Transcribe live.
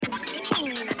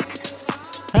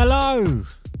Hello!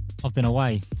 I've been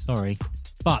away, sorry.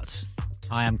 But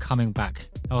I am coming back.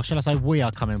 Or shall I say we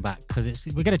are coming back? Because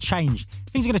we're going to change.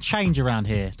 Things are going to change around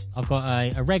here. I've got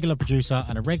a regular producer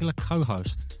and a regular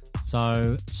co-host.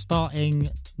 So starting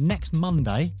next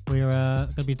Monday, we're going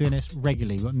to be doing this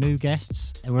regularly. We've got new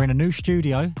guests and we're in a new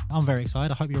studio. I'm very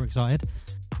excited. I hope you're excited.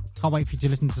 Can't wait for you to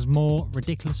listen to some more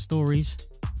ridiculous stories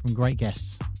from great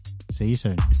guests. See you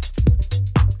soon.